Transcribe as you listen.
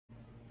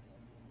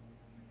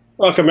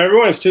Welcome,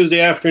 everyone. It's Tuesday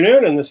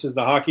afternoon, and this is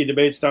the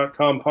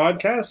hockeydebates.com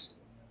podcast.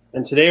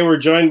 And today we're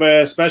joined by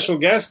a special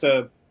guest,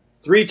 a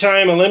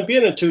three-time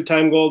Olympian, a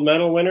two-time gold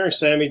medal winner,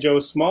 Sami Jo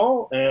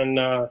Small. And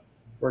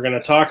we're going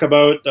to talk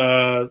about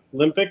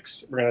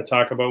Olympics. We're going to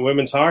talk about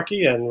women's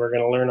hockey, and we're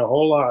going to learn a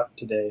whole lot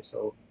today.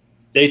 So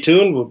stay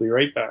tuned. We'll be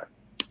right back.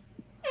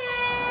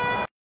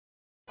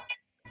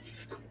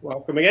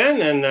 Welcome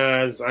again. And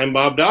I'm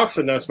Bob Duff,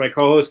 and that's my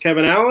co-host,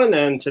 Kevin Allen.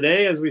 And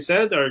today, as we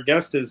said, our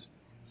guest is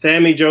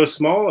Sami Jo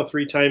Small, a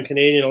three-time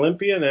Canadian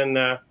Olympian.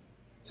 And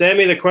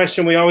Sami, the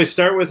question we always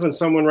start with when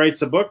someone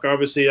writes a book,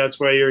 obviously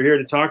that's why you're here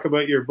to talk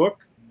about your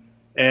book.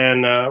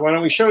 And why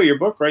don't we show your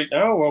book right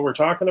now while we're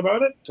talking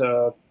about it?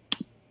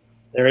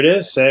 There it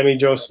is, Sami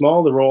Jo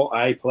Small, the role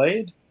I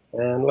played.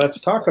 And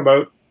let's talk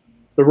about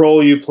the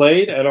role you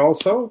played and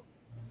also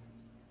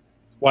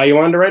why you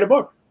wanted to write a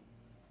book.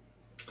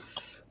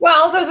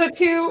 Well, those are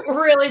two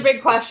really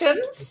big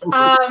questions.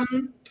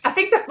 I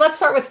think that let's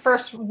start with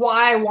first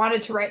why I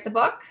wanted to write the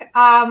book.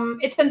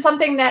 It's been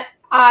something that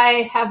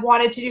I have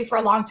wanted to do for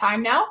a long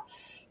time now.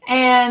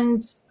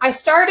 And I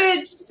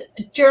started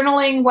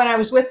journaling when I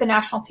was with the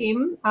national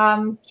team,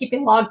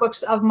 keeping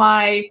logbooks of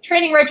my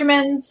training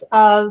regimens,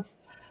 of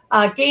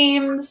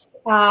games,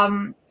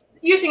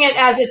 using it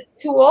as a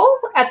tool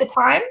at the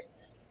time.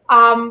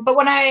 But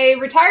when I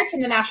retired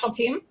from the national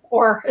team,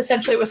 or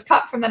essentially was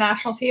cut from the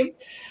national team,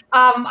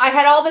 I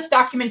had all this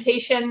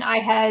documentation, I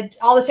had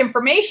all this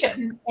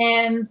information,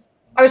 and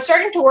I was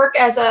starting to work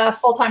as a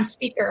full-time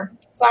speaker.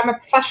 So I'm a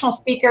professional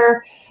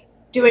speaker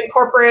doing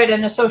corporate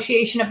and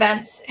association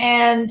events,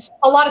 and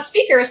a lot of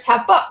speakers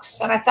have books.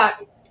 And I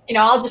thought, you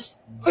know, I'll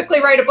just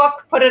quickly write a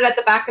book, put it at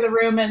the back of the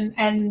room,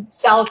 and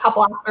sell a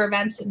couple after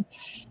events and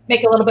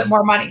make a little bit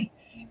more money.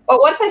 But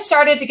once I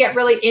started to get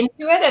really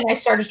into it and I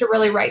started to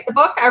really write the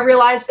book, I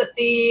realized that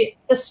the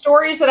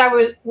stories that I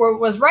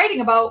was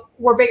writing about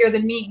were bigger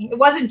than me. It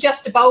wasn't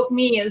just about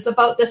me. It was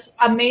about this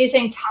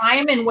amazing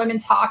time in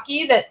women's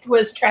hockey that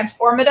was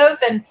transformative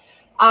and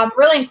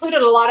really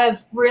included a lot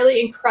of really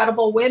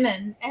incredible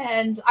women.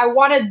 And I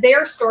wanted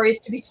their stories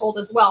to be told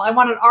as well. I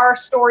wanted our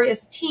story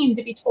as a team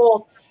to be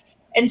told.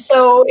 And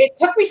so it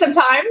took me some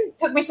time. It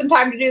took me some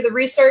time to do the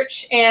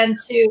research and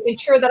to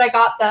ensure that I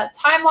got the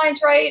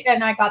timelines right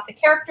and I got the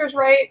characters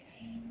right.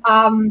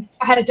 I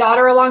had a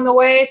daughter along the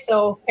way,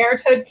 so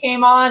parenthood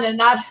came on, and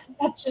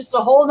that's just a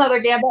whole nother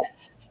gambit.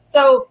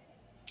 So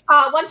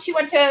once she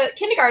went to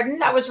kindergarten,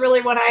 that was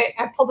really when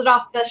I pulled it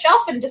off the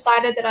shelf and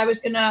decided that I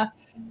was going to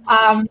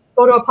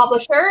go to a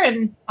publisher,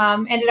 and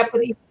ended up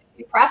with East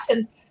Press.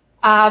 And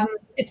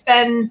it's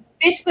been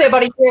basically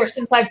about a year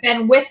since I've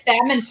been with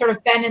them and sort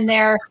of been in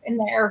their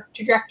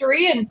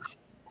trajectory. And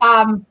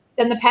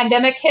then the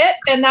pandemic hit,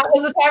 and that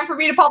was the time for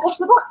me to publish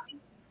the book.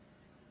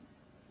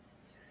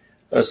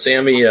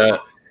 Sami,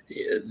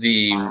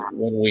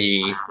 when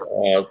we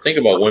think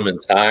about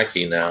women's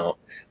hockey now,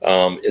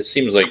 it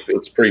seems like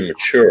it's pretty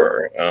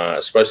mature,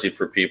 especially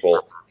for people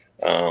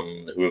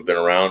who have been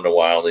around a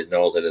while. They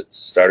know that it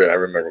started. I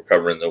remember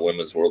covering the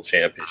Women's World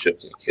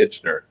Championships in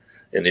Kitchener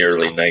in the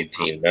early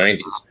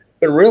 1990s.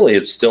 But really,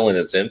 it's still in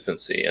its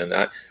infancy. And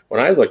when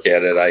I look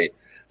at it,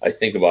 I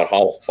think about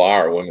how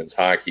far women's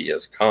hockey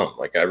has come.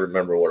 Like, I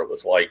remember what it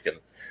was like in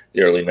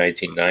the early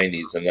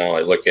 1990s, and now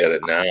I look at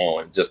it now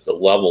and just the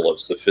level of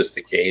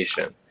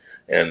sophistication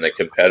and the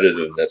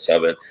competitiveness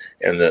of it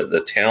and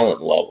the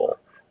talent level.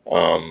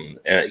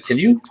 And can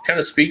you kind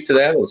of speak to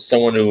that as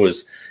someone who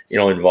was,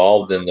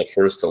 involved in the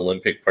first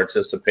Olympic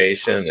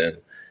participation and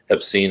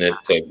have seen it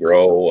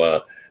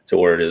grow to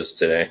where it is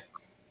today?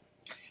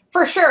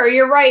 For sure,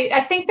 you're right.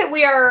 I think that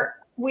we are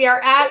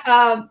at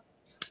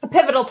a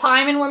pivotal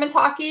time in women's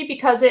hockey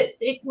because it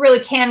really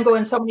can go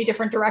in so many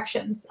different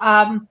directions.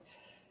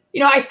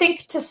 I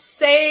think to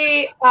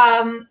say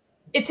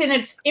it's in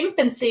its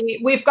infancy,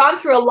 we've gone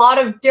through a lot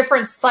of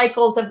different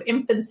cycles of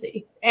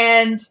infancy.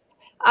 And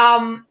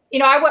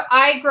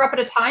I grew up at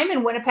a time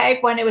in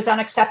Winnipeg when it was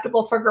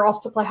unacceptable for girls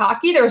to play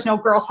hockey. There was no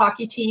girls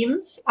hockey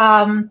teams,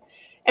 and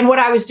what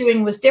I was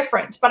doing was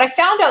different. But I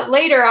found out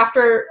later,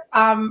 after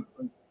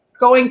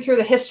going through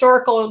the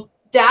historical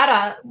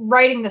data,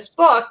 writing this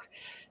book,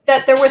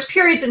 that there was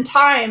periods in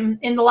time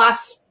in the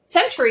last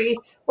century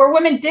where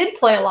women did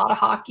play a lot of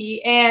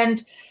hockey.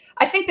 And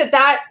I think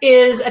that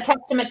is a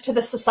testament to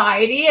the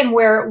society and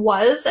where it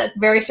was at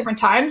various different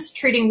times,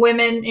 treating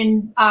women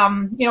in,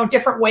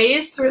 different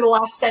ways through the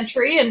last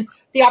century and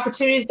the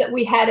opportunities that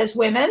we had as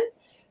women.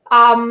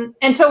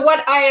 And so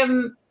what I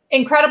am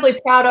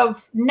incredibly proud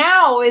of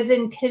now is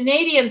in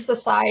Canadian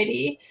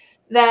society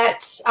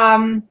that,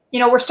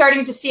 we're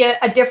starting to see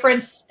a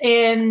difference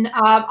in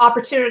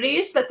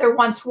opportunities that there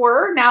once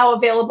were now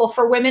available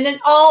for women in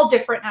all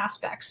different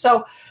aspects.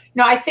 So,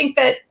 I think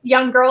that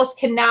young girls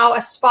can now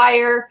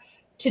aspire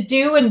to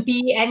do and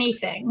be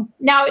anything.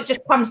 Now it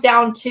just comes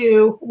down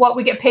to what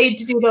we get paid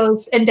to do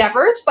those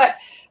endeavors. But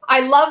I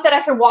love that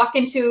I can walk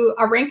into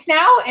a rink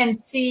now and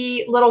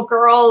see little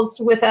girls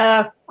with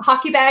a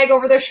hockey bag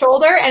over their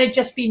shoulder and it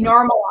just be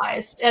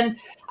normalized. And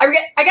I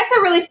guess I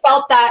really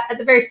felt that at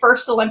the very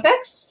first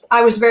Olympics.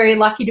 I was very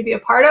lucky to be a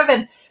part of.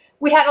 And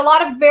we had a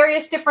lot of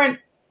various different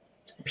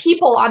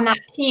people on that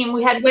team.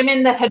 We had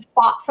women that had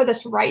fought for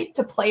this right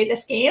to play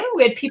this game.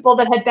 We had people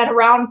that had been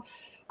around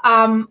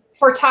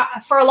for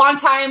a long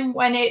time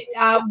when it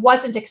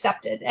wasn't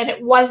accepted, and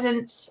it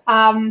wasn't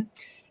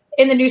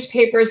in the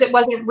newspapers. It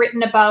wasn't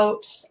written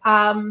about.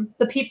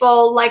 The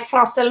people like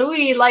Francois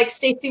Louis, like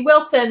Stacey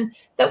Wilson,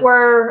 that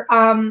were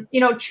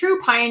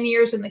true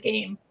pioneers in the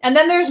game. And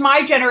then there's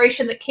my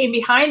generation that came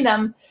behind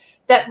them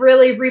that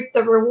really reaped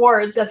the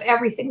rewards of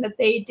everything that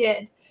they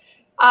did.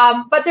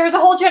 But there was a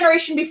whole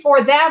generation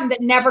before them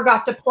that never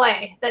got to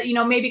play, that,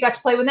 maybe got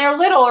to play when they were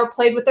little or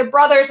played with their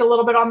brothers a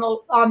little bit on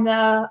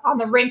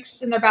the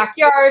rinks in their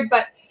backyard.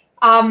 But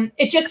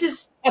it just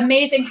is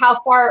amazing how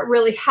far it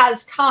really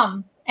has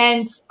come.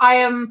 And I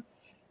am,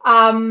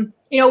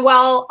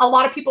 while a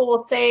lot of people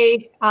will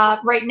say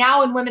right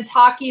now in women's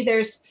hockey,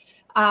 there's,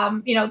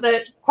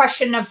 the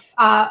question of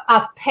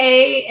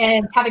pay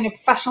and having a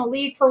professional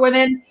league for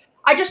women.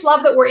 I just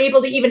love that we're able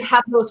to even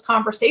have those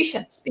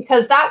conversations,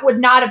 because that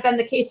would not have been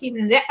the case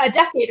even a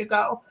decade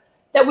ago,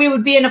 that we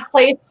would be in a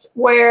place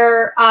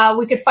where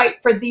we could fight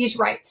for these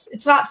rights.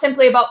 It's not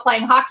simply about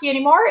playing hockey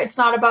anymore. It's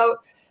not about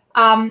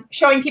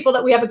showing people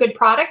that we have a good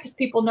product, because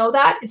people know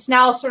that. It's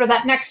now sort of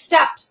that next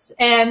steps,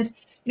 and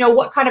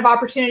what kind of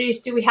opportunities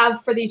do we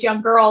have for these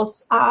young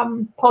girls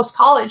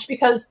post-college,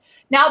 because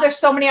now there's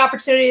so many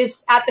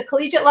opportunities at the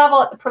collegiate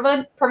level, at the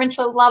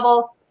provincial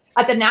level,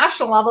 at the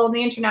national level, and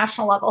the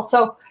international level.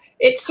 So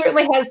it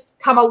certainly has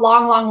come a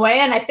long, long way.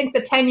 And I think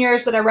the 10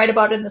 years that I write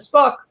about in this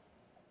book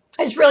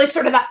is really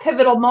sort of that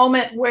pivotal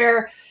moment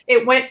where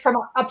it went from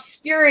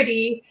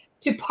obscurity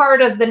to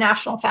part of the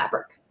national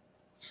fabric.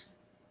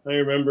 I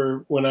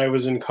remember when I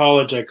was in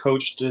college, I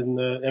coached in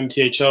the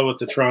MTHL with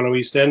the Toronto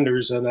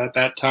EastEnders, and at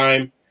that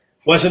time,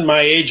 wasn't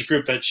my age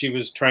group that she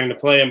was trying to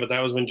play in, but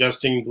that was when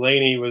Justine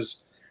Blaney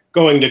was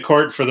going to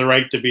court for the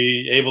right to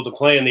be able to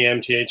play in the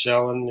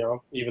MTHL. And,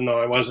 even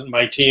though I wasn't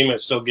my team,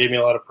 it still gave me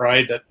a lot of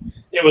pride that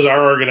it was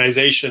our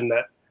organization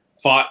that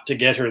fought to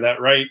get her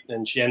that right.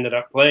 And she ended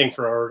up playing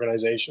for our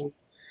organization.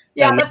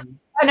 Yeah, that's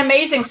an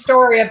amazing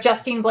story of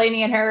Justine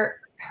Blaney and her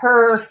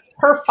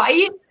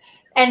fight,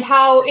 and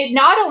how it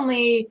not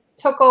only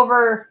took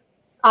over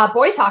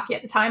boys hockey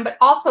at the time, but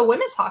also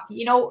women's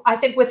hockey. I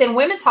think within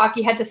women's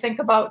hockey had to think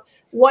about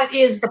what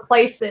is the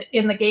place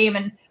in the game.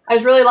 And I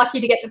was really lucky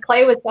to get to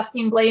play with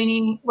Justine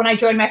Blaney when I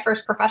joined my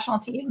first professional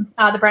team,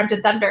 the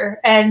Brampton Thunder.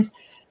 And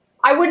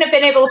I wouldn't have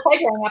been able to play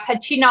growing up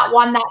had she not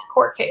won that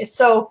court case.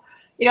 So,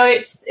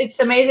 it's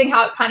amazing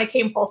how it kind of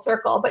came full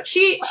circle. But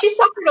she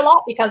suffered a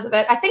lot because of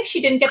it. I think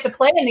she didn't get to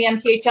play in the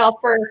MTHL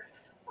for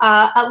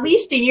at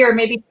least a year,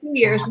 maybe 2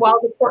 years, while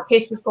the court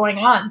case was going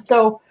on.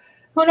 So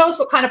who knows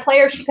what kind of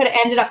player she could have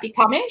ended up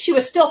becoming. She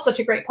was still such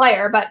a great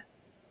player, but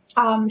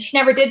she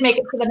never did make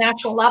it to the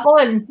national level.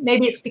 And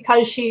maybe it's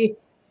because she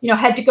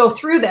had to go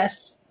through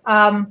this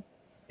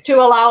to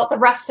allow the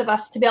rest of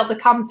us to be able to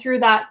come through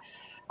that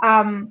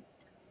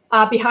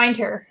behind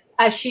her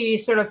as she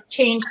sort of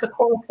changed the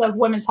course of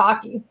women's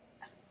hockey.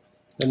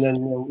 And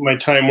then my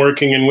time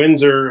working in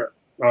Windsor,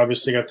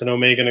 obviously got to know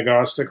Megan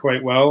Agosta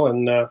quite well.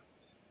 And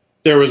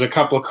there was a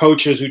couple of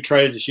coaches who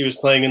she was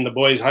playing in the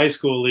boys high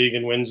school league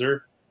in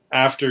Windsor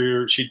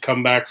after she'd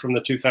come back from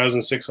the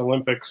 2006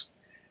 Olympics.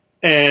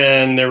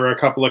 And there were a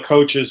couple of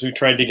coaches who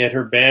tried to get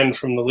her banned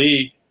from the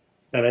league.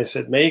 And I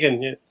said,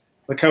 Megan,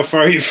 look how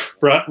far you've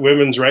brought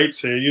women's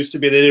rights. It used to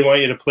be they didn't want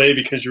you to play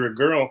because you're a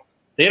girl.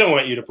 They don't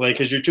want you to play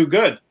because you're too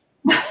good.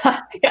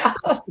 Yeah.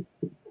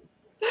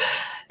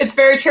 It's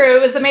very true.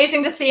 It was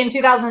amazing to see in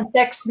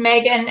 2006,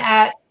 Megan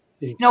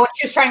when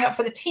she was trying out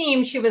for the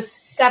team, she was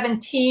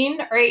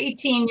 17 or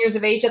 18 years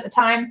of age at the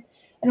time.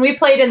 And we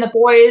played in the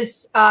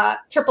boys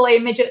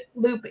AAA midget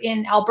loop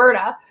in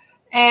Alberta.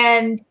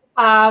 And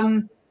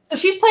so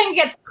she's playing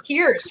against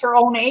peers her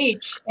own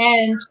age.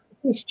 And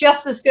he's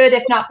just as good,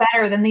 if not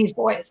better, than these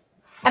boys.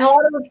 And a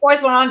lot of the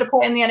boys went on to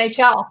play in the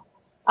NHL.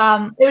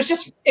 It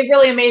was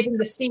really amazing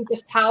to see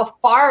just how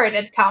far it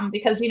had come,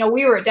 because,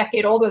 we were a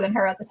decade older than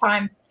her at the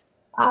time.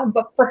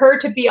 But for her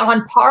to be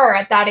on par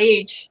at that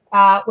age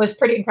was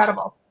pretty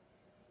incredible.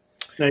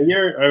 Now,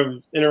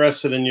 I'm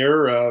interested in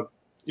your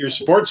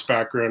sports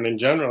background in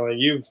general.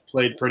 You've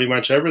played pretty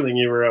much everything.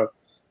 You were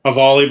a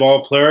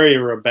volleyball player, you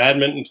were a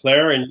badminton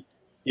player, and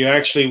you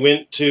actually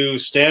went to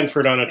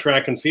Stanford on a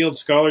track and field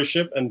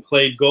scholarship and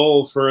played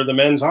goal for the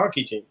men's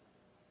hockey team.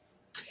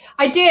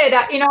 I did.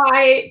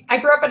 I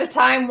grew up at a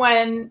time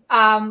when,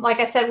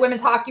 like I said,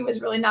 women's hockey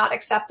was really not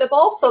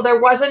acceptable. So there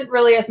wasn't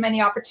really as many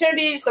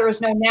opportunities. There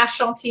was no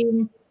national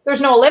team. There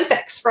was no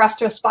Olympics for us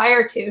to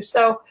aspire to.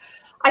 So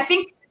I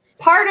think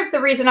part of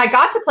the reason I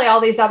got to play all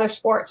these other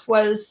sports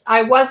was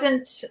I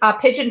wasn't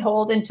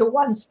pigeonholed into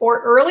one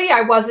sport early.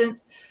 There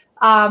wasn't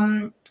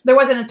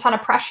a ton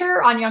of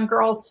pressure on young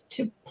girls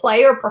to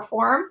play or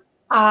perform.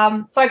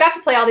 So I got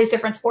to play all these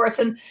different sports.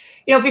 And,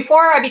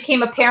 before I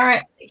became a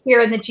parent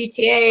here in the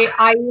GTA,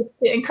 I used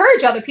to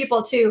encourage other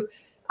people to,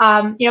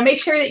 make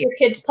sure that your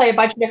kids play a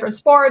bunch of different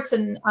sports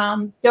and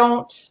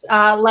don't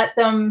let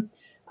them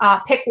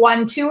pick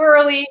one too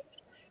early.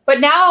 But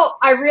now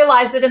I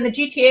realize that in the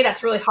GTA,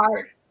 that's really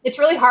hard. It's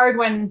really hard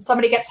when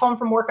somebody gets home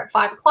from work at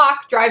 5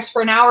 o'clock, drives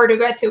for an hour to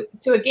get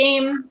to a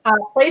game,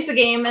 plays the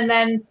game, and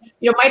then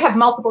might have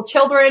multiple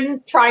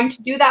children trying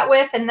to do that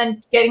with, and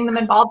then getting them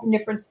involved in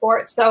different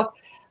sports. So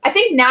I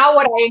think now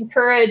what I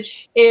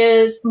encourage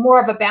is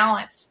more of a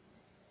balance.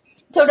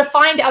 So to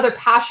find other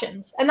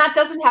passions, and that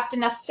doesn't have to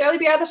necessarily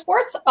be other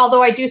sports,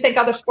 although I do think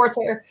other sports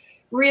are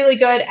really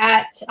good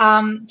at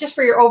just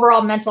for your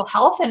overall mental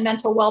health and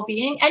mental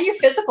well-being and your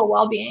physical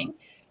well-being.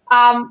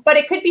 But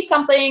it could be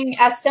something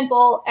as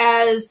simple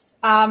as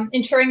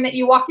ensuring that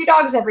you walk your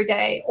dogs every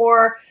day,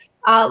 or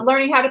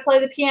learning how to play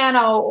the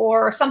piano,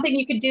 or something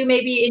you could do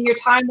maybe in your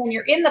time when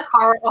you're in the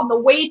car on the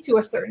way to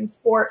a certain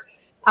sport,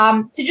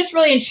 to just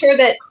really ensure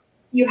that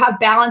you have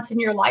balance in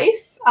your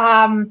life.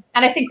 And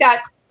I think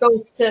that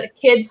goes to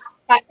kids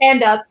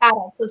and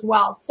adults as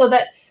well. So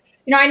that,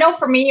 I know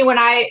for me, when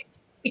I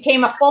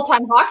became a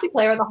full-time hockey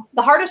player,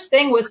 the hardest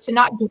thing was to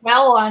not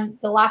dwell on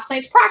the last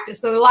night's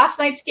practice or the last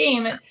night's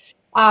game.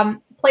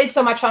 Played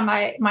so much on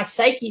my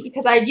psyche,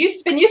 because I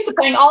been used to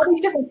playing all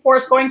these different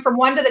sports, going from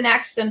one to the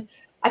next. And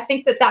I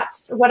think that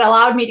that's what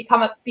allowed me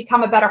to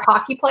become a better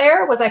hockey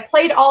player, was I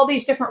played all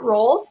these different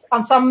roles.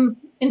 In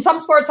some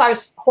sports I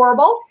was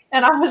horrible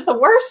and I was the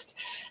worst,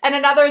 and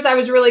in others I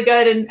was really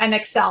good and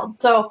excelled.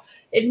 So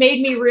it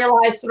made me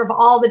realize sort of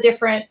all the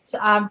different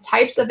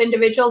types of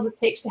individuals it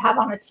takes to have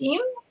on a team.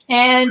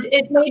 And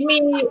it made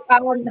me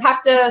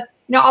have to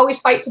always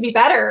fight to be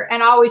better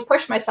and always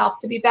push myself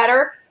to be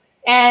better.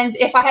 And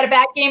if I had a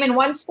bad game in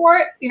one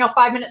sport,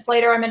 5 minutes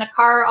later, I'm in a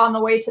car on the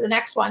way to the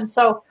next one.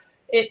 So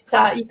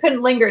you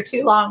couldn't linger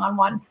too long on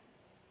one.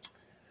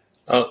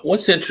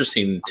 What's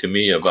interesting to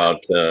me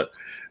about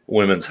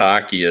women's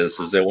hockey is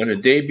that when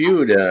it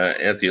debuted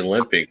at the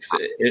Olympics,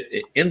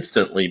 it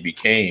instantly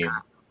became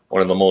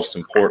one of the most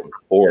important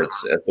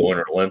sports at the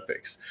Winter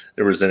Olympics.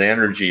 There was an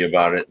energy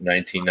about it in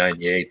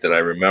 1998 that I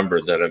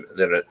remember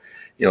that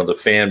the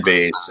fan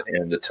base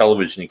and the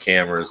television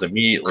cameras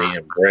immediately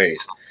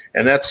embraced.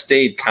 And that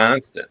stayed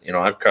constant.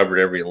 I've covered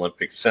every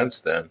Olympics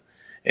since then,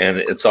 and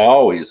it's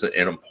always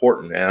an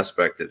important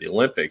aspect of the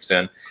Olympics.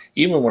 And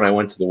even when I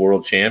went to the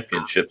World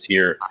Championships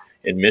here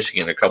in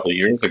Michigan a couple of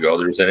years ago,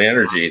 there was an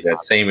energy,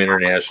 that same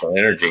international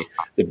energy.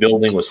 The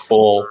building was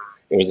full.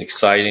 It was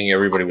exciting.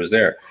 Everybody was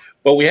there.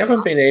 But we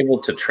haven't been able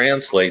to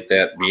translate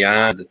that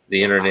beyond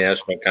the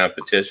international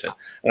competition.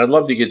 And I'd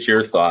love to get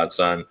your thoughts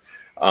on,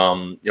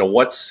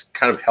 what's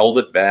kind of held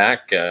it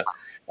back,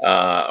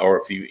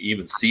 or if you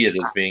even see it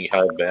as being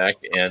held back,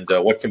 and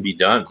what can be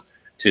done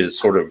to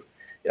sort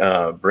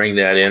of bring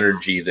that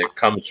energy that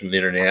comes from the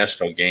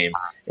international game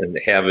and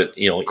have it,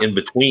 in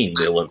between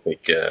the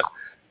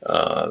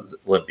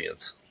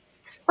Olympians.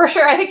 For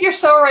sure. I think you're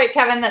so right,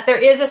 Kevin, that there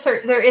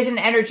is an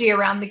energy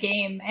around the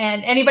game,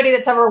 and anybody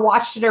that's ever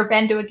watched it or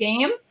been to a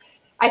game,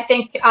 I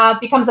think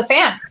becomes a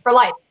fan for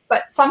life.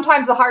 But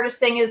sometimes the hardest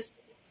thing is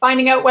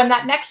finding out when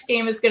that next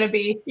game is going to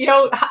be.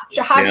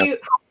 How do you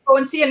go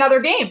and see another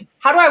game?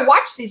 How do I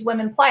watch these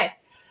women play?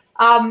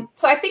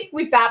 So I think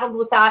we've battled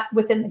with that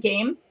within the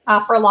game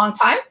for a long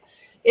time,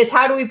 is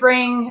how do we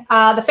bring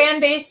the fan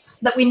base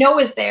that we know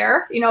is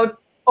there,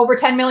 over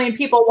 10 million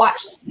people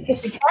watched in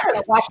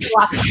Canada watched the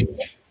last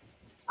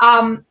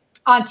game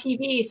on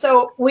TV.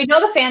 So we know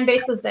the fan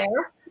base is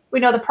there. We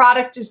know the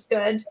product is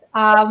good.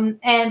 And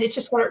it's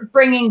just sort of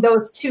bringing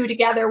those two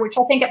together, which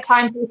I think at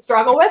times we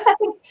struggle with. I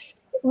think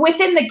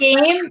within the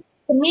game,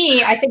 to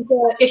me, I think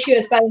the issue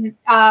has been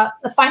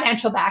the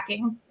financial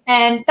backing.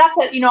 And that's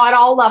at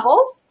all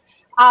levels.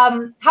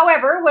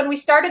 However, when we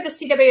started the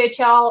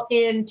CWHL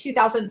in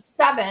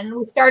 2007,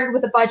 we started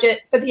with a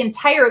budget for the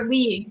entire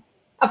league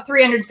of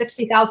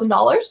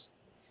 $360,000.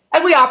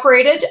 And we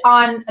operated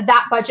on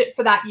that budget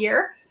for that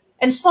year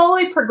and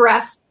slowly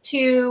progressed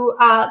to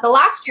the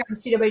last year in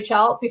the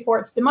CWHL before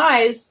its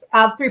demise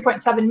of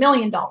 $3.7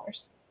 million.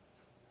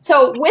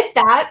 So with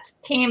that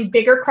came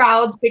bigger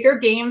crowds, bigger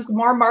games,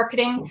 more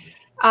marketing.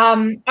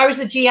 I was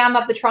the GM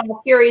of the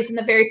Toronto Furies in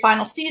the very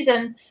final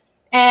season,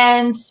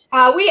 and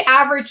we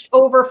averaged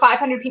over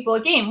 500 people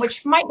a game,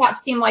 which might not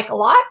seem like a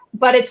lot,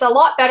 but it's a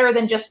lot better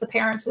than just the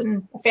parents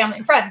and family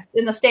and friends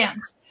in the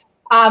stands.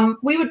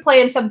 We would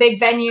play in some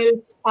big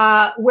venues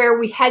where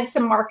we had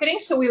some marketing.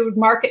 So we would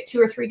market 2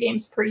 or 3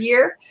 games per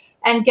year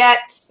and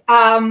get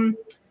 3,000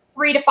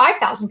 to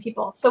 5,000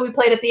 people. So we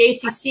played at the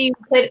ACC, we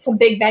played at some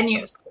big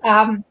venues.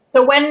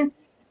 So when,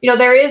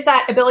 there is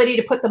that ability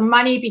to put the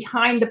money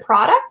behind the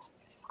product,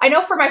 I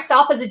know for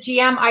myself as a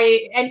GM,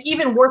 and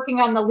even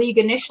working on the league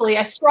initially,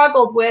 I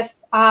struggled with,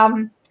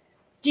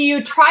 do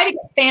you try to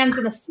get fans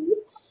in the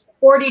seats,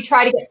 or do you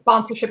try to get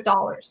sponsorship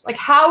dollars? Like,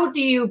 how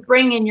do you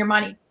bring in your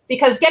money?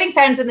 Because getting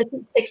fans in the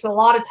seats takes a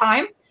lot of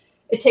time.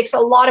 It takes a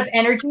lot of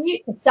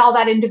energy to sell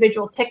that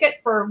individual ticket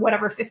for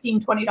whatever,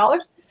 $15,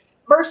 $20,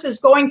 versus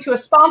going to a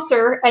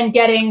sponsor and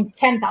getting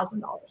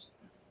 $10,000.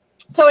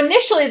 So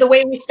initially, the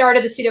way we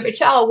started the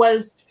CWHL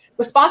was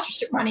with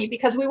sponsorship money,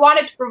 because we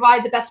wanted to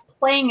provide the best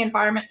playing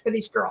environment for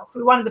these girls.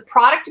 We wanted the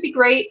product to be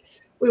great.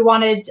 We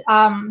wanted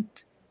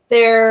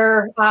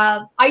their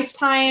ice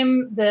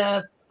time,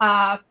 the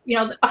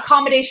the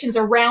accommodations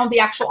around the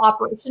actual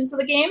operations of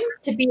the game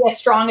to be as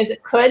strong as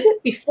it could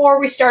before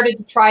we started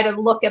to try to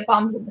look at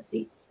bums in the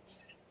seats.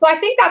 So I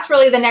think that's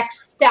really the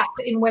next step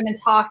in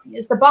women's hockey,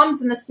 is the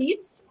bums in the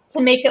seats, to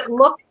make it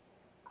look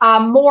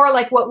more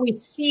like what we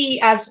see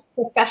as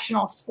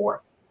professional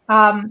sport.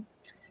 And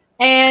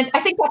I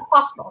think that's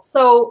possible.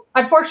 So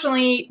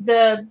unfortunately,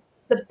 the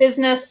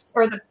business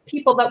or the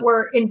people that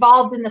were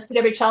involved in the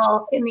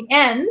CWHL in the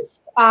end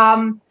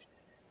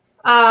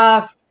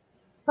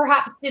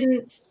perhaps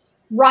didn't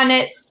run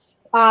it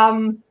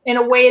in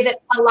a way that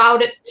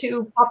allowed it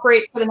to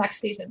operate for the next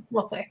season,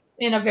 we'll say,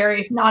 in a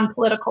very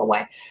non-political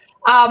way.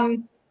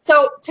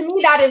 So to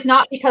me, that is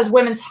not because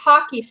women's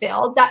hockey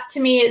failed. That to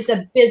me is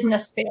a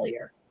business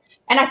failure.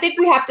 And I think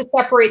we have to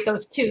separate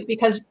those two,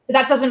 because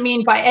that doesn't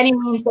mean by any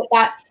means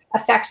that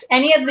affects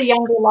any of the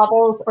younger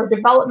levels or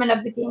development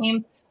of the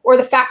game, or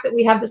the fact that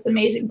we have this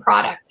amazing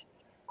product.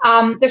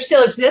 There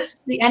still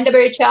exists the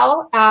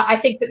NWHL. I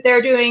think that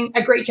they're doing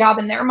a great job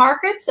in their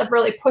markets of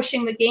really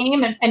pushing the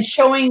game and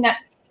showing that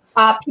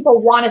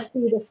people want to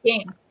see this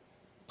game.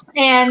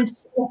 And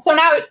so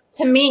now,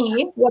 to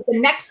me, what the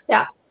next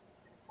steps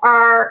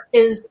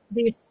is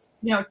these,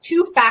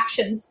 two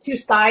factions, two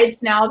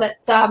sides now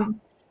that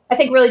I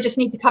think really just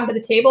need to come to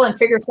the table and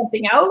figure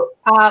something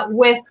out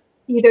with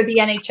either the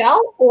NHL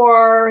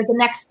or the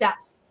next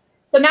steps.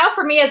 So now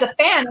for me as a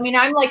fan,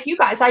 I'm like you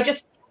guys.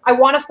 I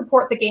want to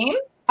support the game.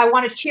 I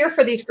want to cheer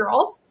for these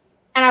girls,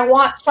 and I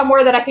want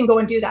somewhere that I can go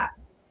and do that.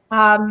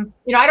 I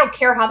don't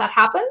care how that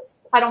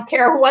happens. I don't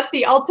care what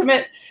the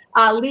ultimate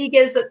league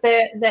is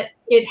that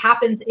it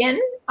happens in.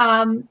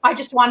 I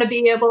just want to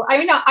be able.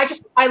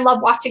 I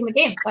love watching the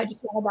game, so I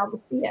just want to be able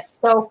to see it.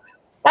 So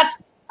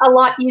that's a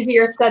lot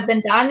easier said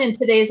than done in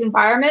today's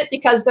environment,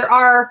 because there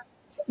are,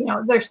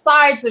 there's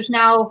sides.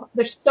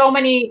 There's so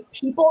many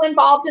people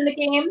involved in the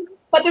game,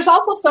 but there's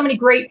also so many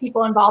great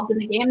people involved in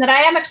the game that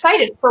I am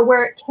excited for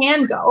where it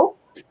can go.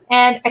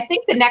 And I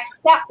think the next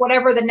step,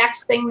 whatever the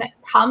next thing that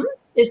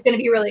comes, is going to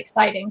be really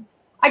exciting.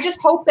 I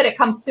just hope that it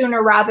comes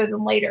sooner rather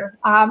than later.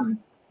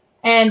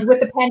 And with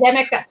the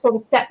pandemic, that sort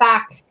of set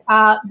back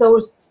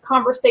those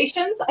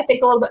conversations, I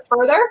think, a little bit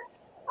further.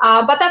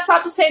 But that's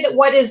not to say that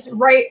what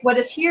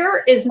is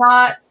here is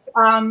not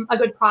a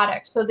good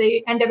product. So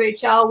the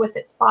NWHL with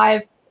its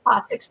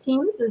 6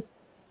 teams is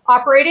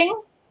operating.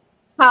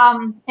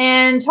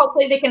 And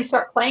hopefully they can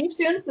start playing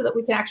soon so that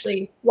we can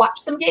actually watch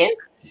some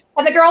games.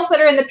 And the girls that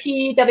are in the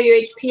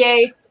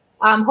PWHPA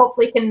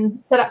hopefully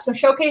can set up some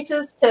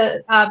showcases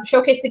to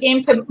showcase the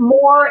game to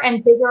more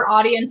and bigger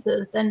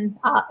audiences. And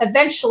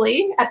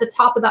eventually, at the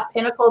top of that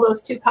pinnacle,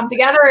 those two come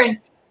together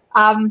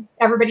and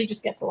everybody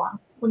just gets along.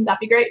 Wouldn't that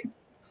be great?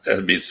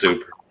 That'd be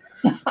super.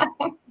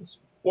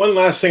 One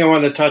last thing I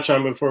wanted to touch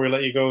on before we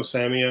let you go,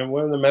 Sammy.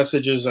 One of the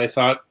messages I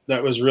thought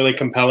that was really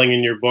compelling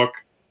in your book,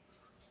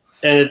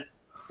 and it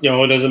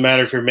doesn't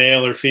matter if you're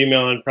male or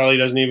female, and it probably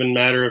doesn't even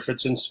matter if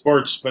it's in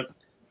sports, but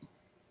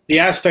the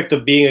aspect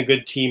of being a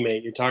good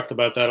teammate. You talked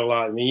about that a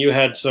lot. You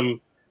had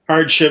some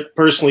hardship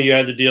personally you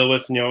had to deal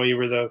with.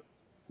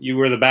 You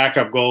were the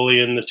backup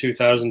goalie in the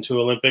 2002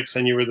 Olympics,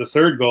 and you were the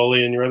third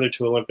goalie in your other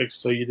 2 Olympics,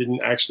 so you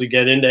didn't actually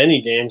get into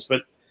any games.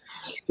 But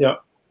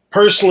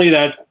personally,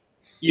 that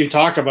you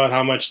talk about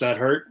how much that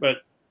hurt, but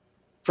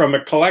from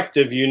a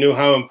collective, you knew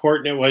how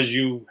important it was.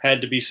 You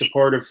had to be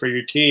supportive for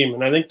your team,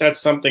 and I think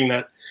that's something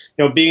that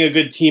being a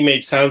good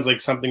teammate sounds like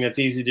something that's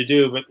easy to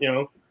do, but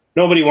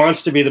nobody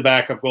wants to be the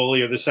backup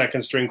goalie or the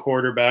second string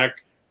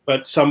quarterback,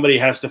 but somebody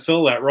has to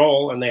fill that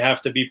role, and they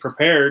have to be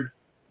prepared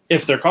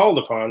if they're called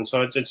upon.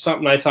 So it's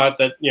something I thought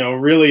that,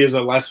 really is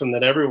a lesson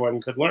that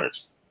everyone could learn.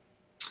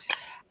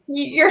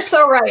 You're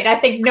so right. I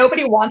think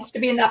nobody wants to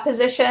be in that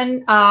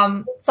position.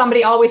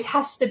 Somebody always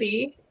has to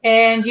be,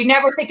 and you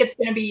never think it's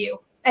going to be you.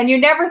 And you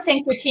never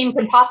think your team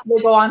can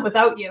possibly go on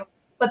without you,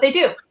 but they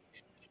do.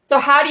 So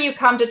how do you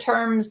come to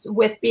terms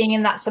with being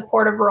in that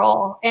supportive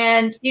role?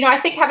 And, I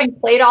think having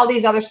played all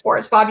these other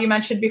sports, Bob, you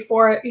mentioned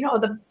before,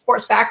 the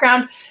sports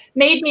background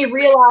made me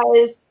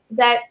realize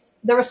that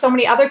there were so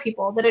many other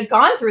people that had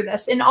gone through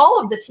this in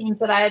all of the teams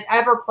that I had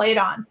ever played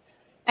on.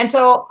 And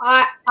so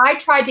I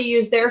tried to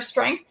use their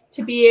strength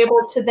to be able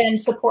to then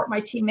support my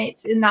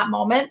teammates in that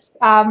moment.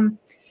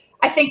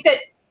 I think that,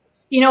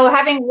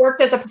 having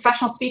worked as a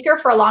professional speaker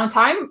for a long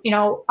time,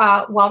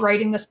 while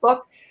writing this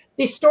book,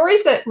 the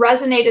stories that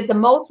resonated the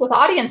most with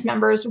audience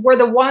members were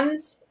the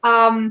ones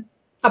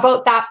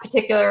about that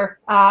particular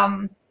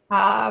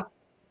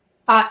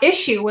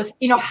issue was,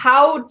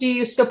 how do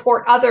you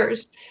support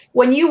others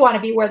when you want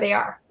to be where they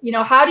are?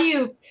 How do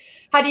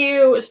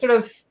you sort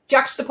of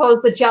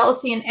juxtapose the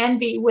jealousy and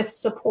envy with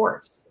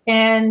support?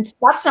 And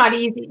that's not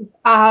easy.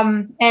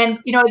 And,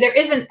 there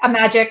isn't a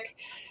magic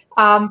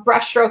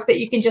brushstroke that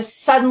you can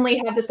just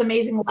suddenly have this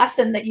amazing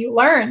lesson that you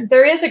learn.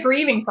 There is a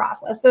grieving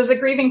process. There's a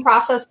grieving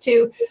process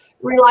to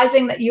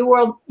realizing that you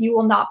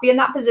will not be in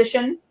that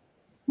position,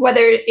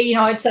 whether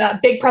it's a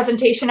big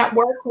presentation at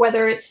work,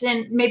 whether it's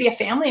in maybe a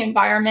family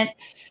environment,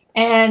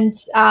 and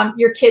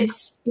your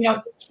kids,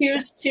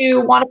 choose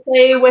to want to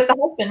play with the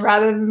husband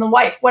rather than the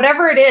wife,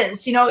 whatever it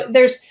is.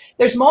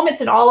 There's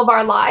moments in all of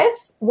our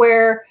lives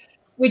where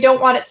we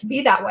don't want it to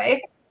be that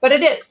way, but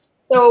it is.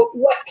 So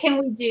what can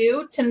we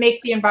do to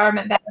make the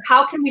environment better?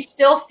 How can we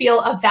still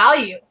feel a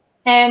value?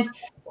 And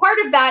part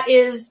of that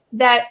is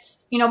that,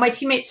 my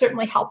teammates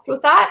certainly helped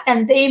with that,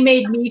 and they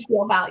made me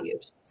feel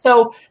valued.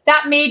 So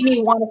that made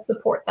me want to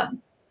support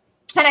them.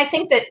 And I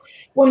think that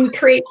when we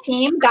create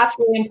team, that's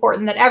really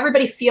important, that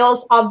everybody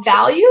feels of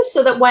value,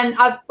 so that when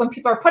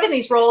people are put in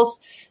these roles,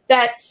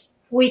 that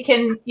we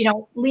can,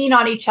 lean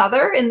on each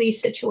other in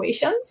these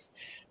situations.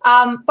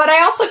 But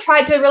I also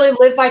tried to really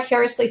live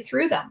vicariously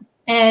through them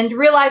and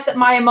realize that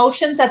my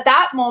emotions at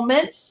that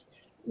moment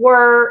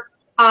were,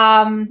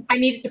 I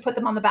needed to put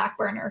them on the back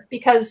burner,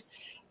 because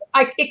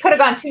it could have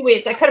gone two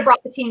ways. I could have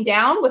brought the team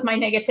down with my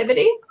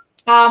negativity,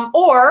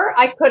 or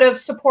I could have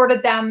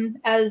supported them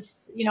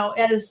as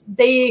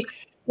they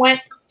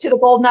went to the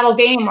gold medal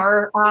game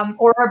or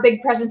a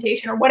big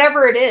presentation or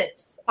whatever it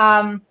is.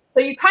 So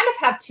you kind of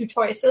have two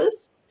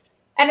choices,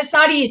 and it's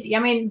not easy. I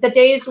mean, the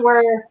days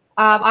where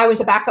I was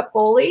a backup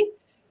goalie,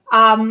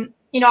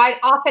 I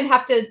often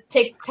have to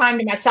take time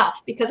to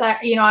myself, because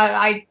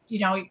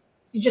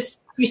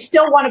you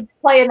still want to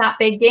play in that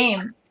big game.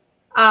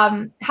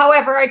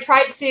 However, I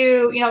tried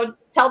to,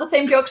 tell the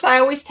same jokes I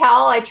always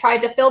tell. I tried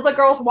to fill the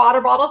girls' water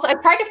bottles. I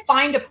tried to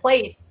find a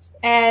place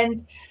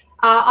and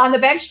on the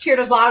bench cheered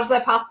as loud as I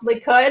possibly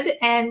could,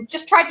 and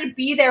just tried to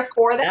be there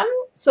for them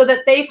so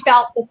that they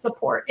felt the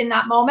support in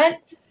that moment.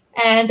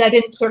 And I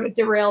didn't sort of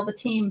derail the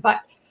team.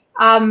 But,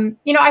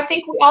 I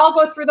think we all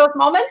go through those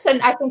moments,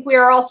 and I think we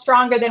are all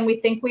stronger than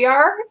we think we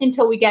are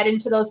until we get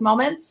into those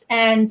moments.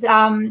 And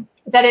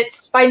that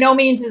it's by no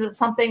means is it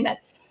something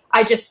that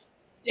I just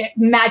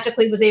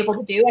magically was able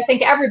to do. I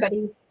think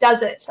everybody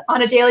does it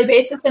on a daily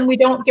basis, and we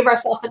don't give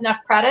ourselves enough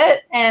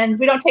credit, and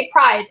we don't take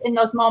pride in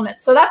those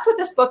moments. So that's what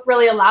this book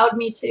really allowed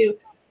me to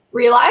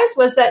realize,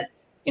 was that,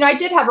 I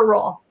did have a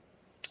role.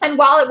 And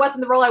while it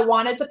wasn't the role I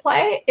wanted to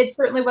play, it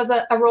certainly was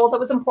a role that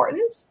was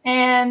important,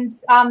 and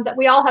that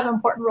we all have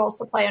important roles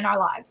to play in our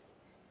lives.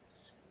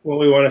 Well,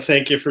 we want to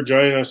thank you for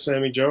joining us,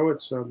 Sami Jo.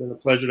 It's been a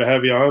pleasure to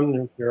have you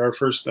on. You're our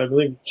first, I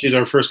believe, she's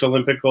our first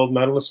Olympic gold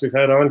medalist we've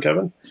had on,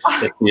 Kevin.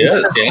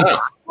 Yes, yeah.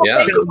 Well,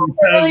 I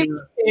really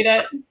appreciate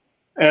it.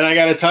 And I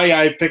got to tell you,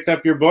 I picked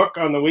up your book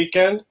on the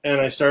weekend, and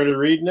I started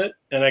reading it,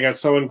 and I got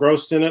so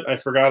engrossed in it, I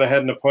forgot I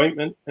had an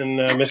appointment and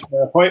missed my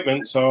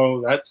appointment.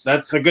 So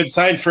that's a good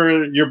sign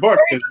for your book.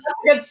 That's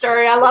a good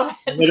story. I love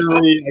it.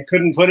 Literally, I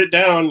couldn't put it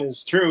down.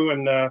 It's true.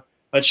 And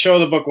let's show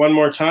the book one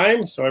more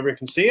time so everyone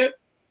can see it.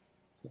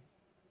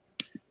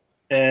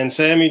 And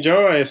Sami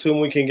Jo, I assume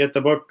we can get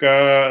the book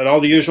at all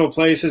the usual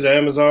places,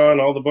 Amazon,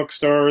 all the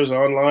bookstores,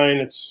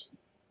 online.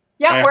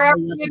 Wherever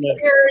you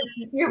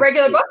get your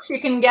regular books, you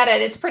can get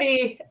it. It's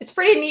pretty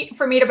neat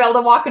for me to be able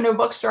to walk into a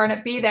bookstore and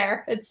it be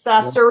there. It's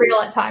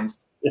surreal at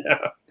times. Yeah.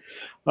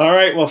 All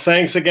right. Well,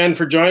 thanks again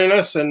for joining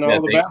us, and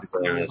all the best.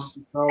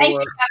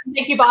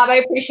 Thank you, Bob. I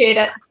appreciate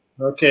it.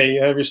 Okay.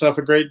 You have yourself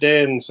a great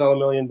day and sell 1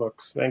 million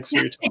books. Thanks for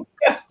your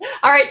time.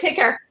 All right. Take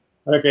care.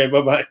 Okay.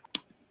 Bye-bye.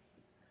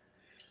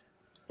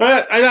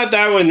 I thought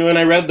that when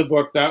I read the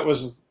book, that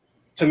was,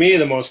 to me,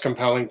 the most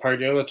compelling part.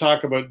 The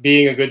talk about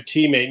being a good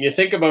teammate. And you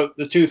think about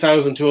the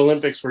 2002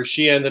 Olympics, where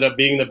she ended up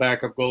being the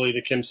backup goalie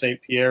to Kim St.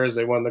 Pierre as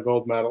they won the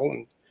gold medal.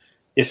 And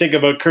you think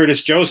about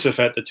Curtis Joseph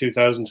at the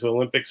 2002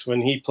 Olympics,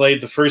 when he played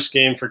the first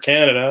game for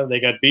Canada. They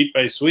got beat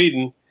by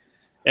Sweden.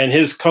 And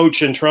his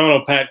coach in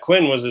Toronto, Pat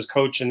Quinn, was his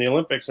coach in the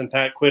Olympics. And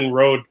Pat Quinn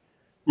rode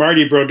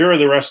Marty Brodeur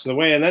the rest of the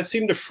way. And that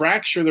seemed to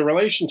fracture the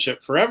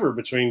relationship forever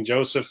between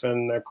Joseph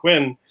and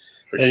Quinn.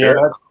 For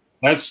sure.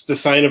 That's the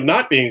sign of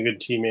not being a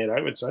good teammate, I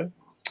would say.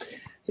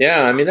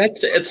 Yeah, I mean,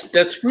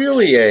 that's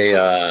really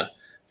a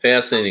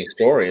fascinating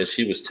story. As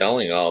she was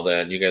telling all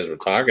that, and you guys were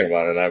talking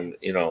about it,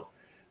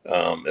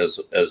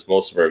 as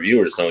most of our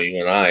viewers know,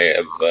 you and I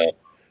have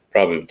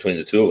probably between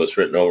the two of us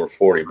written over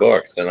 40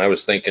 books. And I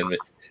was thinking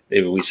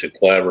maybe we should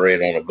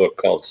collaborate on a book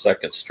called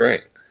Second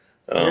String.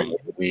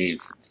 We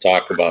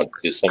talk about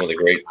some of the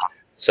great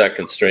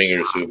second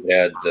stringers who've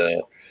had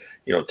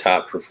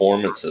top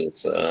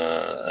performances,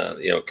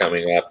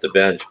 coming off the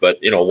bench, but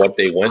what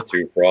they went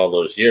through for all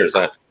those years.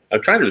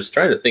 I'm trying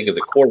to think of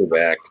the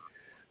quarterback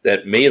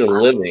that made a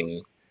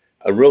living,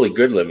 a really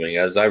good living.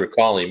 As I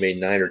recall, he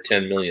made $9 or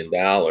 $10 million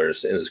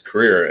in his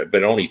career,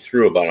 but only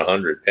threw about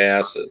 100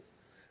 passes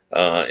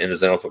in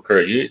his NFL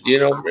career. You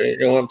know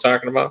what I'm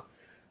talking about?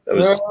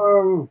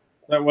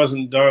 That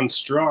wasn't Don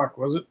Strock,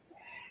 was it?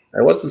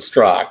 It wasn't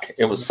Strock.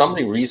 It was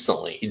somebody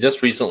recently. He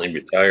just recently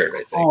retired, I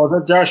think. Oh, was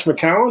that Josh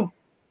McCown?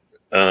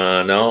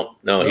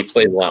 No, he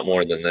played a lot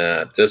more than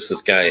that. This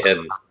guy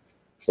hadn't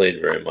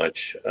played very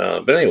much.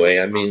 But anyway,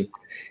 I mean,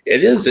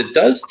 it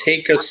does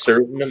take a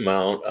certain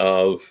amount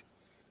of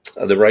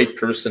the right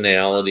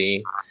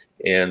personality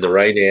and the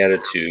right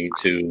attitude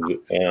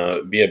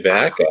to be a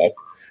backup,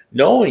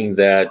 knowing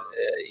that,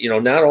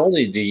 not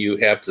only do you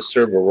have to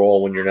serve a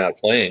role when you're not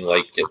playing,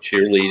 like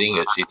cheerleading,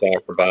 as she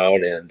talked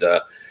about, and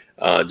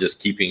just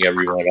keeping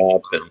everyone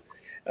up,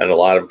 and a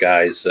lot of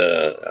guys,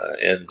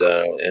 and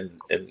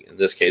in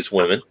this case,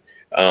 women,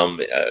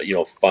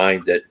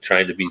 find that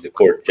trying to be the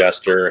court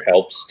jester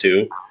helps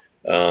too.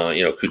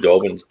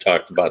 Kudobin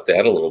talked about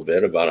that a little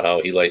bit, about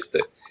how he likes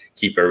to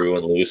keep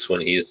everyone loose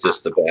when he's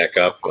just the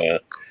backup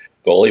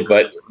goalie.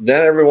 But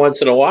then every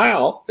once in a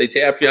while, they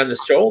tap you on the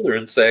shoulder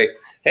and say,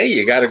 "Hey,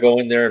 you got to go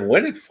in there and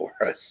win it for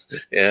us."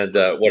 And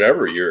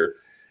whatever you're,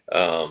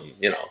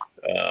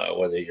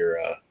 whether you're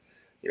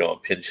a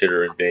pinch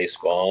hitter in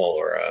baseball,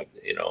 or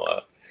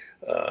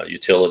a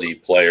utility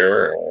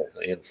player, or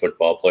in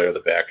football player, the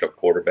backup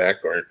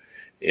quarterback, or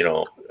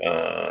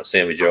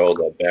Sami Jo,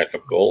 the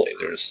backup goalie.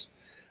 There's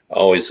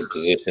always a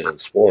position in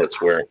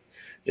sports where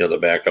the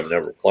backup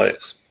never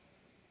plays.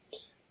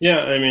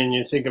 Yeah, I mean,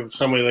 you think of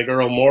somebody like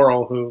Earl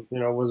Morrall, who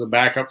was a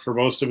backup for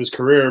most of his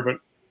career,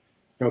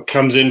 but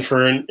comes in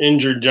for an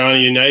injured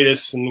Johnny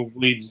Unitas and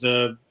leads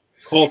the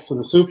Colts to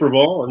the Super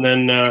Bowl, and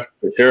then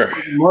sure.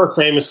 more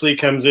famously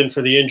comes in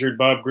for the injured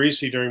Bob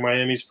Greasy during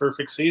Miami's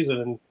perfect season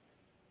and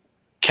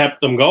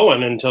kept them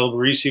going until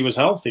Greasy was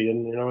healthy,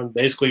 and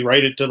basically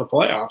right it to the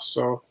playoffs.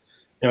 So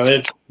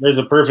there's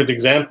a perfect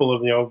example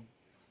of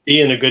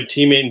being a good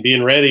teammate and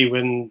being ready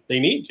when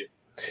they need you.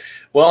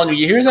 Well, and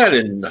you hear that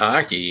in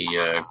hockey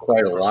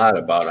quite a lot,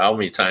 about how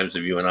many times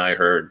have you and I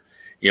heard,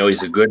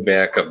 he's a good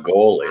backup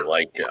goalie.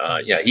 Like,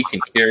 he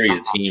can carry a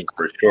team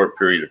for a short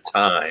period of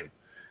time,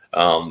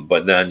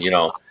 but then,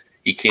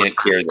 he can't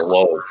carry the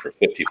load for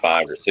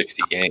 55 or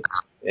 60 games.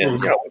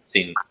 And, we've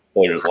seen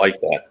players like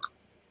that.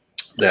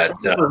 A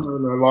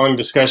long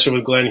discussion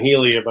with Glenn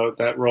Healy about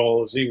that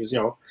role. As he was,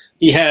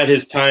 he had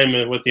his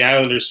time with the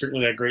Islanders,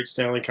 certainly that great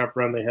Stanley Cup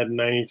run they had in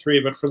 '93,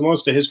 but for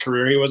most of his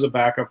career, he was a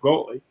backup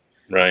goalie.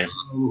 Right.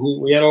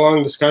 We had a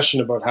long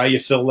discussion about how you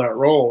fill that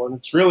role, and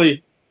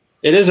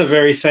it is a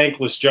very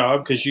thankless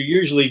job, because you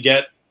usually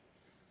get,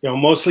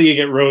 mostly you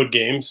get road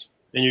games,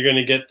 and you're going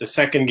to get the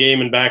second game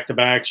in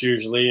back-to-backs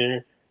usually,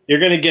 and you're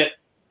going to get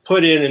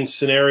put in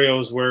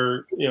scenarios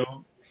where,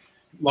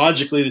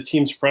 logically the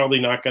team's probably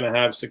not going to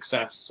have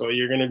success. So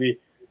you're going to be,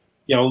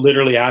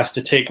 literally asked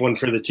to take one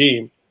for the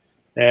team.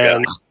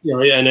 And,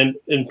 and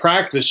in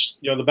practice,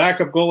 the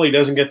backup goalie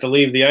doesn't get to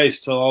leave the ice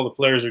till all the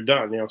players are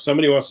done. If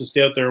somebody wants to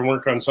stay out there and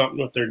work on something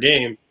with their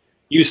game,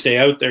 you stay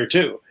out there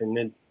too. And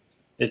then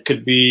it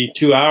could be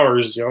 2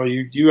 hours,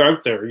 you're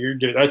out there,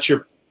 that's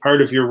your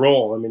part of your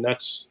role. I mean,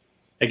 that's,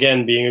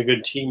 again, being a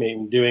good teammate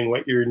and doing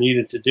what you're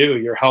needed to do.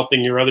 You're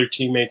helping your other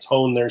teammates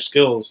hone their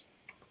skills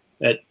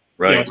at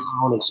your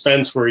own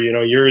expense, where,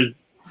 you're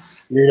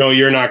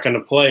not going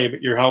to play,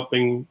 but you're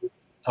helping to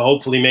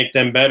hopefully make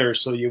them better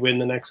so you win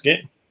the next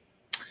game.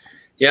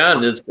 Yeah,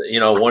 and it's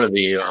one of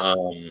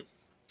the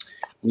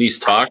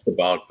least talked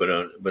about but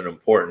an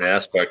important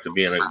aspect of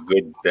being a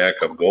good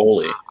backup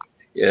goalie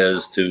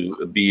is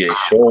to be a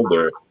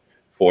shoulder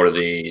for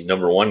the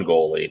number one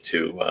goalie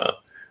to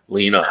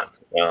lean on.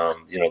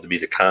 To be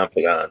the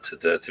confidant,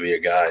 to be a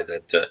guy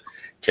that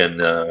can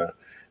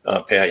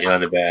pat you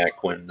on the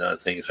back when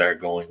things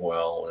aren't going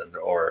well,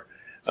 or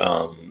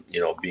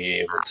being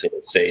able to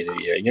say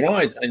to you,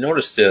 I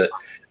noticed that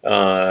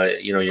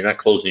you're not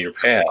closing your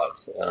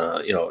pads.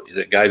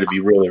 The guy to be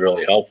really,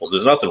 really helpful.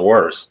 There's nothing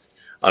worse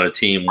on a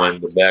team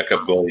when the backup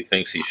goalie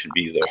thinks he should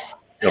be the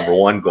number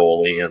one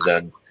goalie, and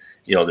then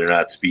they're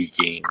not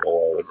speaking,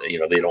 or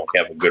they don't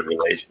have a good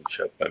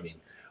relationship. I mean,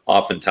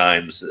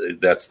 oftentimes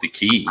that's the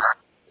key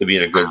to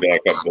being a good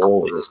backup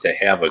goalie, is to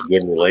have a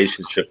good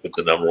relationship with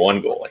the number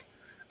one goalie,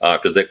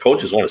 because the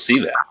coaches want to see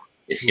that.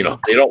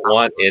 They don't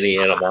want any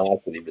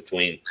animosity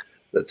between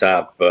the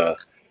top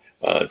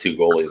two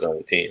goalies on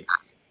the team.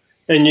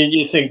 And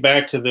you think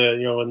back to the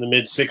in the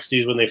mid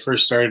 '60s when they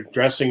first started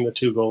addressing the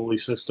two goalie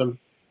system,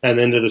 and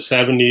into the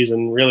 '70s,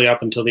 and really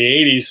up until the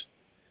 '80s,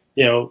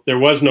 there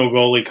was no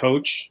goalie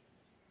coach,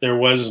 there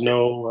was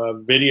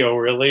no video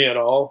really at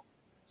all.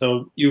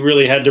 So you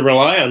really had to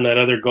rely on that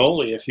other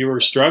goalie. If you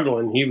were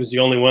struggling, he was the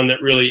only one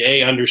that really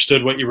A,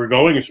 understood what you were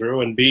going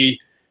through, and B,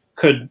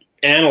 could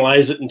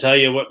analyze it and tell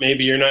you what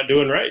maybe you're not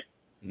doing right.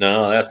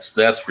 No,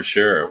 that's for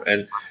sure.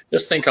 And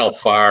just think how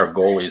far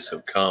goalies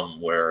have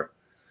come, where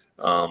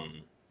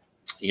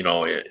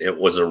it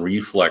was a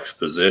reflex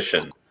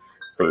position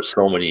for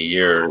so many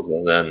years,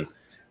 and then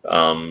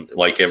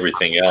like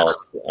everything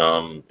else,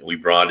 we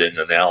brought in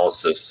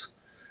analysis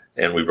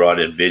and we brought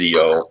in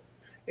video,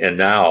 and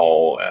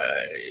now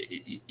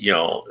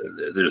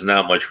there's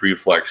not much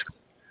reflex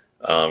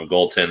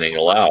goaltending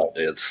allowed.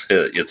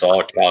 It's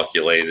all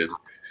calculated.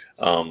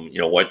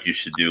 What you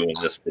should do in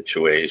this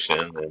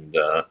situation,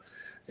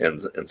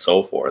 and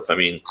so forth. I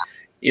mean,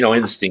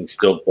 instincts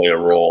still play a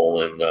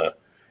role in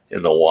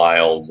the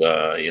wild,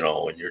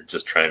 when you're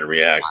just trying to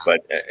react.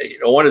 But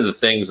one of the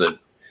things that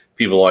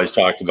people always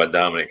talked about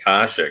Dominic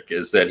Hasek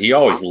is that he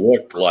always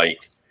looked like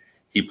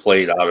he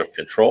played out of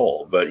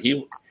control, but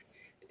he,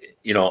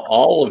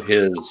 all of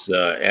his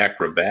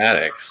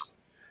acrobatics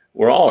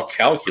were all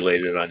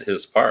calculated on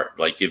his part.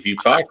 Like if you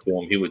talk to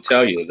him, he would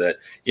tell you that,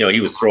 you know, he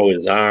would throw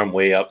his arm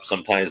way up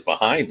sometimes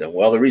behind him.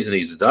 Well, the reason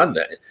he's done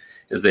that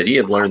is that he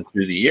had learned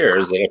through the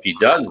years that if he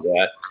does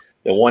that,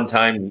 then 1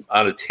 time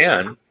out of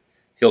 10,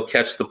 he'll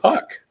catch the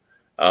puck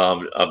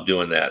of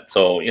doing that.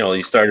 So, you know,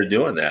 he started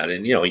doing that,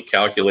 and, you know, he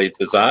calculates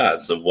his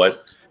odds of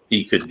what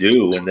he could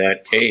do in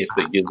that case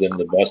that gives him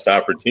the best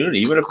opportunity,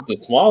 even if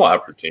it's a small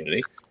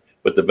opportunity,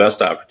 but the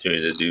best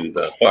opportunity to do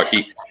the puck.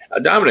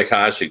 Dominic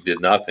Hasek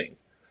did nothing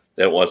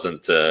that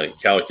wasn't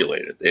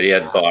calculated, that he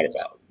hadn't thought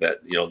about. That,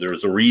 you know, there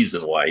was a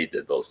reason why he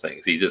did those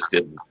things. He just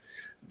didn't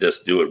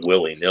just do it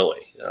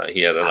willy-nilly.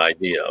 He had an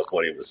idea of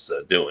what he was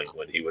doing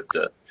when he would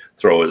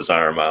throw his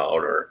arm out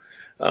or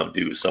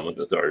do some of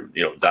the, or,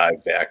 you know,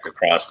 dive back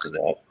across the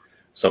net.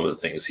 Some of the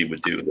things he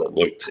would do that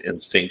looked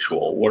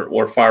instinctual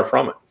were far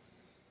from it.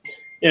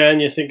 Yeah,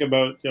 and you think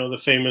about, you know, the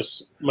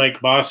famous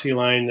Mike Bossy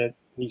line that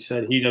he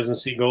said he doesn't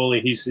see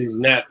goalie, he sees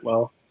net.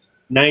 Well,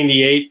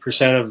 98%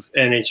 of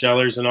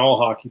NHLers and all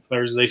hockey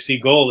players, they see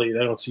goalie,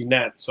 they don't see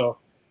net. So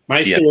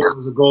my fear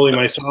as a goalie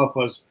myself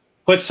was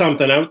put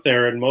something out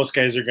there and most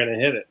guys are going to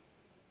hit it.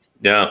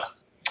 Yeah.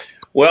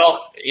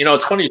 Well, you know,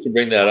 it's funny you can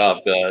bring that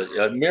up.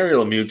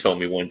 Mario Lemieux told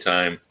me one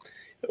time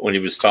when he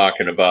was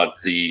talking about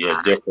the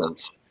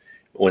difference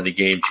when the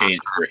game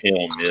changed for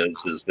him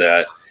is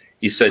that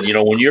he said, you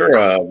know, when you're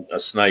a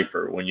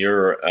sniper, when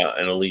you're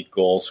an elite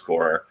goal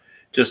scorer,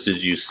 just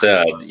as you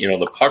said, you know,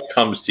 the puck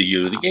comes to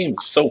you. The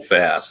game's so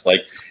fast.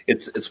 Like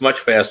it's much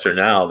faster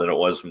now than it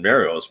was when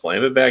Mario was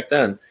playing. But back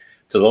then,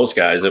 to those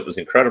guys, it was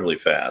incredibly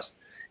fast.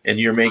 And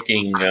you're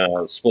making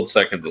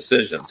split-second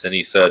decisions. And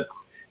he said,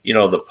 you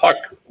know, the puck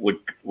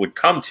would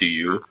come to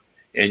you,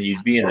 and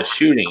you'd be in a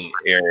shooting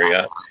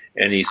area.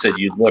 And he said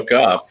you'd look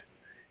up,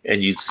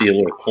 and you'd see a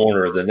little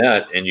corner of the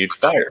net, and you'd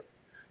fire.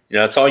 You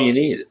know, that's all you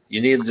need.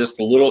 You need just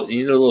a little. You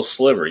need a little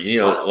sliver. You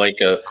know, like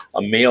a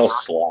mail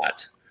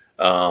slot.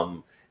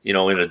 You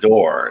know, in a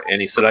door.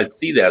 And he said, I'd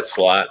see that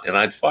slot and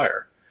I'd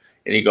fire.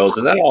 And he goes,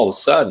 and then all of a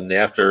sudden,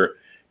 after,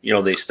 you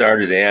know, they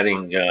started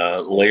adding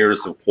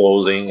layers of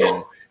clothing,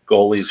 and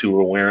goalies who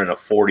were wearing a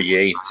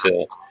 48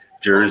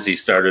 jersey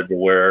started to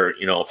wear,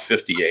 you know,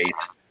 58,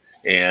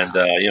 and,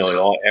 you know,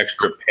 all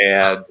extra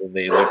pads, and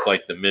they looked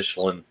like the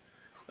Michelin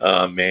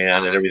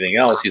man and everything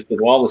else. He said,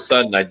 well, all of a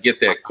sudden I'd get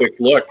that quick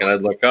look and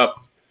I'd look up.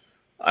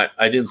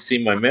 I didn't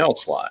see my mail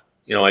slot.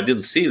 You know, I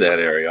didn't see that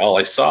area. All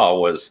I saw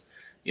was,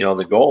 you know,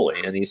 the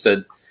goalie. And he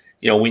said,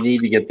 you know, we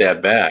need to get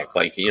that back.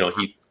 Like, you know,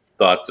 he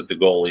thought that the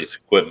goalie's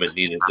equipment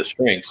needed to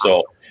shrink.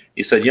 So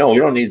he said, you know, we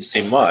don't need to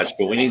see much,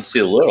 but we need to see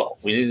a little.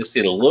 We need to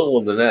see a little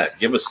of the net.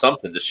 Give us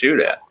something to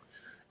shoot at,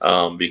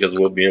 because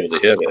we'll be able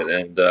to hit it.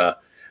 And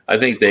I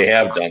think they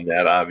have done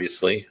that,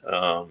 obviously,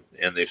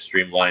 and they've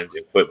streamlined the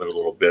equipment a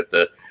little bit.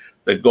 The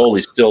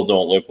goalies still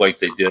don't look like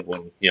they did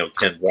when, you know,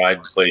 Ken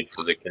Dryden played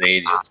for the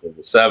Canadiens in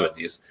the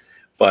 70s.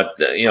 But,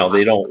 you know,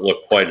 they don't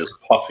look quite as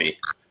puffy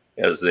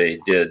as they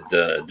did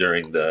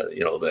during the,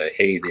 you know, the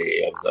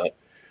heyday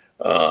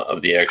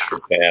of the extra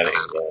padding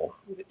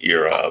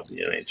era of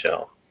the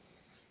NHL.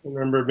 I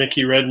remember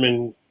Mickey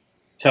Redmond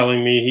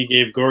telling me he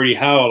gave Gordie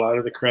Howe a lot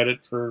of the credit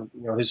for,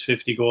 you know, his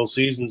 50-goal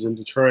seasons in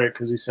Detroit,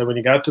 because he said when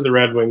he got to the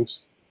Red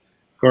Wings,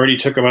 Gordie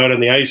took him out on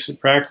the ice at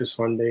practice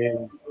one day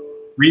and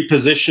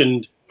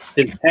repositioned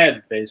his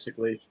head,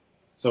 basically,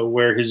 so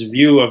where his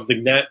view of the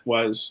net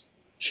was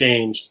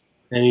changed.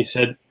 And he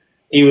said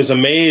he was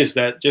amazed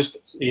that just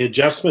the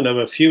adjustment of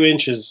a few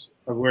inches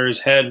of where his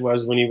head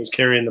was when he was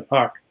carrying the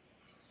puck,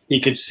 he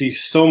could see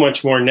so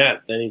much more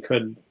net than he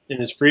could in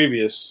his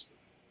previous,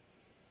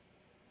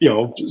 you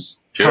know, just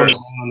coming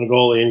on the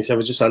goalie. And he said it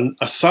was just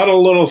a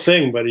subtle little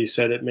thing, but he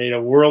said it made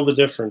a world of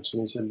difference.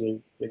 And he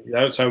said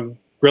that's how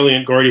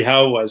brilliant Gordie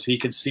Howe was. He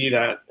could see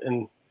that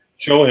and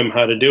show him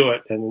how to do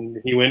it.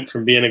 And he went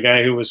from being a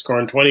guy who was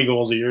scoring 20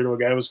 goals a year to a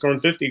guy who was scoring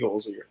 50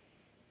 goals a year.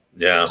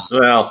 Yeah,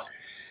 well,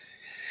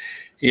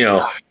 you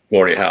know,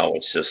 Gordie Howe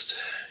was just,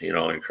 you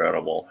know,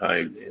 incredible.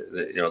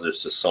 You know,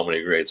 there's just so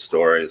many great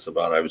stories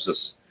about. I was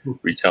just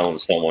retelling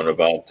someone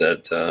about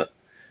that.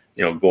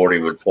 You know, Gordie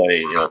would play,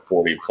 you know,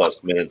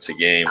 40-plus minutes a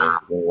game,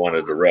 and when he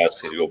wanted to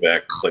rest, he'd go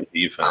back and play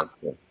defense.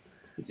 And,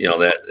 you know,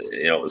 that,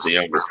 you know, it was a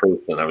younger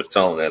person. I was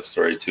telling that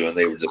story too, and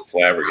they were just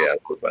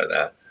flabbergasted by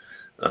that.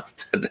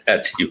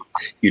 That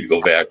you'd go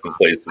back and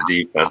play some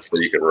defense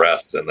so you could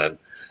rest, and then,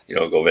 you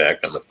know, go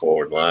back on the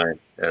forward line.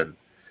 And,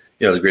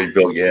 you know, the great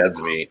Bill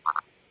Gadsby,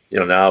 you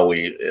know, now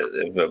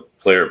if a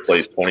player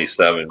plays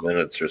 27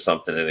 minutes or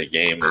something in a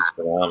game, it's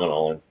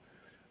phenomenal.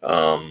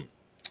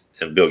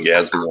 And Bill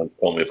Gadsby once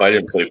told me, if I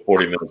didn't play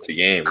 40 minutes a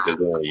game, because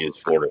they only use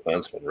 4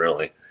 defensemen,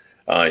 really,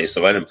 he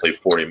said, if I didn't play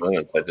 40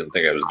 minutes, I didn't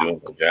think I was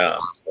doing my job.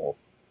 So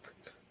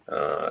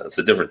it's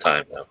a different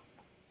time now.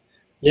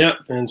 Yeah,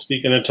 and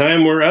speaking of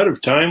time, we're out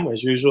of time.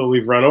 As usual,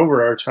 we've run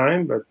over our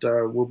time, but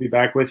we'll be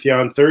back with you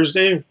on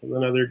Thursday with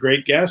another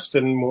great guest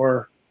and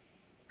more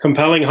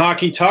compelling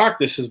hockey talk.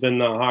 This has been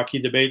the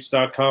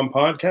HockeyDebates.com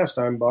podcast.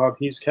 I'm Bob.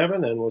 He's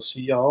Kevin, and we'll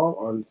see y'all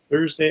on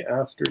Thursday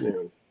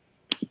afternoon.